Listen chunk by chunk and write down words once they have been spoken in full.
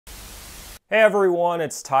Hey everyone,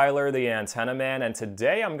 it's Tyler, the Antenna Man, and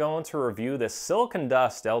today I'm going to review the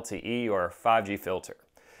SiliconDust LTE or 5G filter.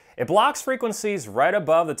 It blocks frequencies right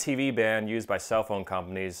above the TV band used by cell phone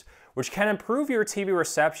companies, which can improve your TV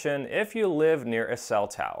reception if you live near a cell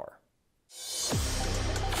tower.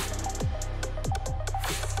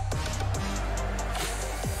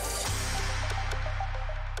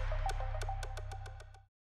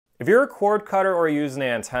 If you're a cord cutter or use an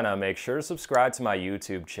antenna, make sure to subscribe to my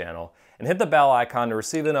YouTube channel and hit the bell icon to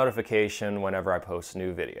receive a notification whenever I post a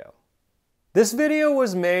new video. This video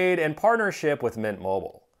was made in partnership with Mint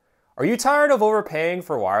Mobile. Are you tired of overpaying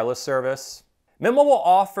for wireless service? Mint Mobile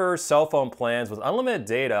offers cell phone plans with unlimited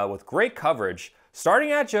data with great coverage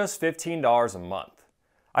starting at just $15 a month.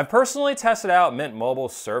 I've personally tested out Mint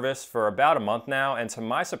Mobile's service for about a month now, and to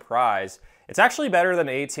my surprise, it's actually better than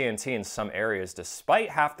AT&T in some areas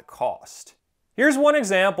despite half the cost. Here's one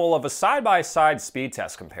example of a side-by-side speed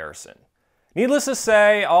test comparison. Needless to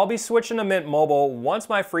say, I'll be switching to Mint Mobile once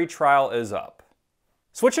my free trial is up.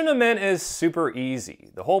 Switching to Mint is super easy.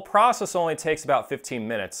 The whole process only takes about 15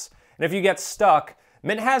 minutes, and if you get stuck,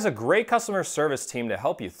 Mint has a great customer service team to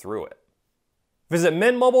help you through it. Visit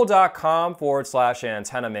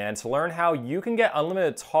mintmobile.com/antennaman to learn how you can get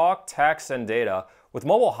unlimited talk, text, and data with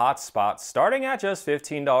mobile hotspots starting at just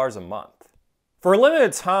 $15 a month. For a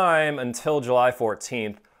limited time until July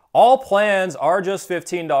 14th, all plans are just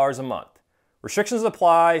 $15 a month. Restrictions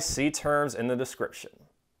apply, see terms in the description.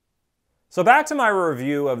 So back to my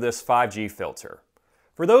review of this 5G filter.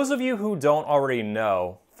 For those of you who don't already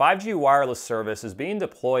know, 5G wireless service is being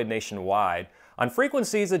deployed nationwide on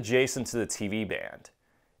frequencies adjacent to the TV band.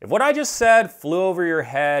 If what I just said flew over your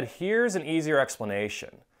head, here's an easier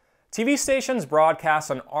explanation. TV stations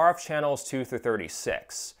broadcast on RF channels 2 through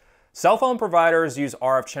 36. Cell phone providers use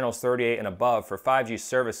RF channels 38 and above for 5G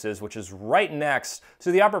services, which is right next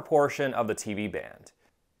to the upper portion of the TV band.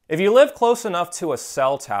 If you live close enough to a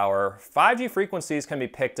cell tower, 5G frequencies can be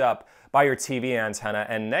picked up by your TV antenna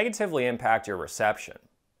and negatively impact your reception.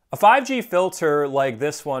 A 5G filter like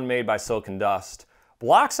this one made by SiliconDust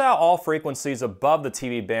blocks out all frequencies above the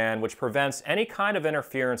TV band, which prevents any kind of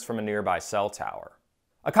interference from a nearby cell tower.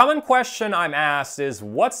 A common question I'm asked is,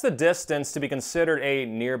 what's the distance to be considered a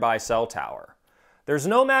nearby cell tower? There's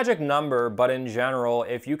no magic number, but in general,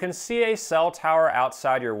 if you can see a cell tower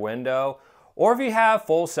outside your window, or if you have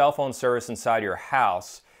full cell phone service inside your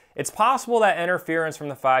house, it's possible that interference from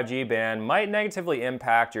the 5G band might negatively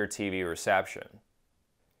impact your TV reception.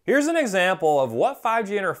 Here's an example of what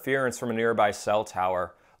 5G interference from a nearby cell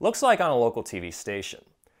tower looks like on a local TV station.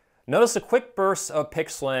 Notice a quick burst of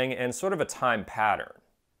pixeling and sort of a time pattern.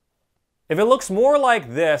 If it looks more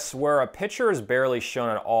like this, where a picture is barely shown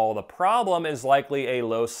at all, the problem is likely a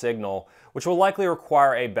low signal, which will likely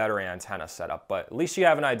require a better antenna setup, but at least you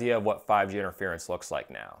have an idea of what 5G interference looks like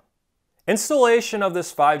now. Installation of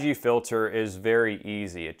this 5G filter is very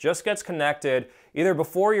easy. It just gets connected either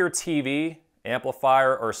before your TV,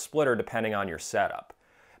 amplifier, or splitter depending on your setup.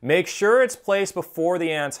 Make sure it's placed before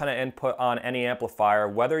the antenna input on any amplifier,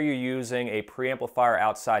 whether you're using a preamplifier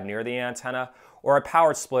outside near the antenna or a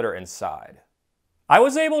powered splitter inside. I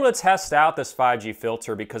was able to test out this 5G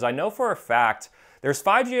filter because I know for a fact there's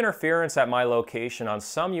 5G interference at my location on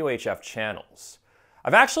some UHF channels.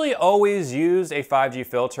 I've actually always used a 5G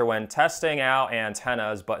filter when testing out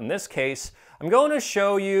antennas, but in this case, I'm going to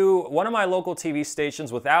show you one of my local TV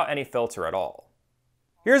stations without any filter at all.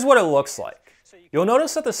 Here's what it looks like. You'll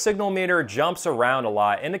notice that the signal meter jumps around a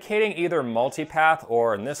lot, indicating either multipath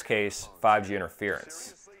or, in this case, 5G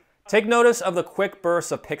interference. Take notice of the quick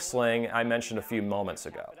bursts of pixeling I mentioned a few moments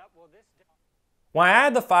ago. When I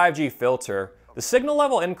added the 5G filter, the signal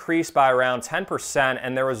level increased by around 10%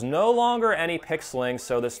 and there was no longer any pixeling,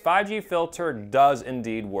 so this 5G filter does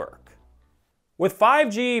indeed work. With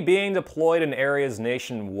 5G being deployed in areas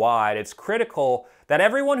nationwide, it's critical that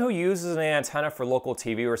everyone who uses an antenna for local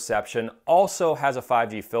TV reception also has a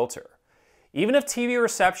 5G filter. Even if TV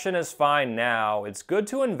reception is fine now, it's good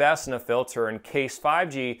to invest in a filter in case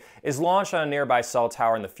 5G is launched on a nearby cell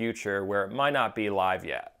tower in the future where it might not be live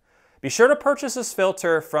yet. Be sure to purchase this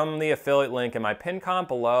filter from the affiliate link in my pinned comment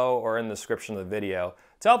below or in the description of the video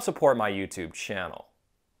to help support my YouTube channel.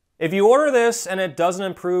 If you order this and it doesn't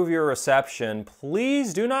improve your reception,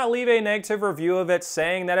 please do not leave a negative review of it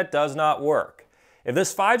saying that it does not work. If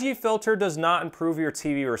this 5G filter does not improve your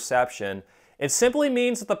TV reception, it simply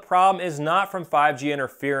means that the problem is not from 5G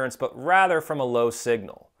interference, but rather from a low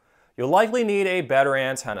signal. You'll likely need a better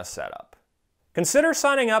antenna setup. Consider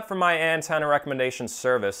signing up for my antenna recommendation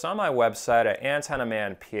service on my website at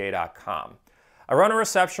antennamanpa.com. I run a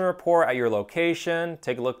reception report at your location,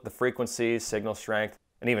 take a look at the frequencies, signal strength,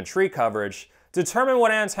 and even tree coverage, determine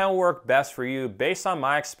what antenna will work best for you based on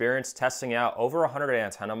my experience testing out over 100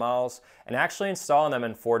 antenna models and actually installing them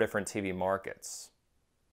in 4 different TV markets.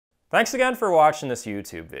 Thanks again for watching this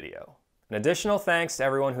YouTube video. An additional thanks to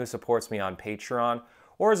everyone who supports me on Patreon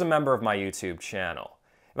or is a member of my YouTube channel.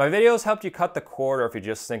 If my videos helped you cut the cord, or if you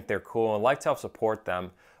just think they're cool and like to help support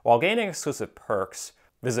them while gaining exclusive perks,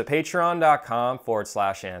 visit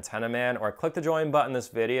patreon.com/antennaman or click the join button in this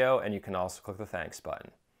video, and you can also click the thanks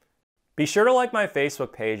button. Be sure to like my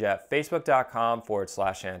Facebook page at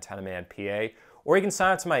facebook.com/antennamanpa, or you can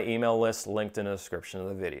sign up to my email list linked in the description of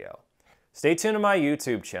the video. Stay tuned to my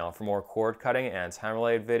YouTube channel for more cord cutting and antenna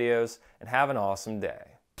related videos, and have an awesome day.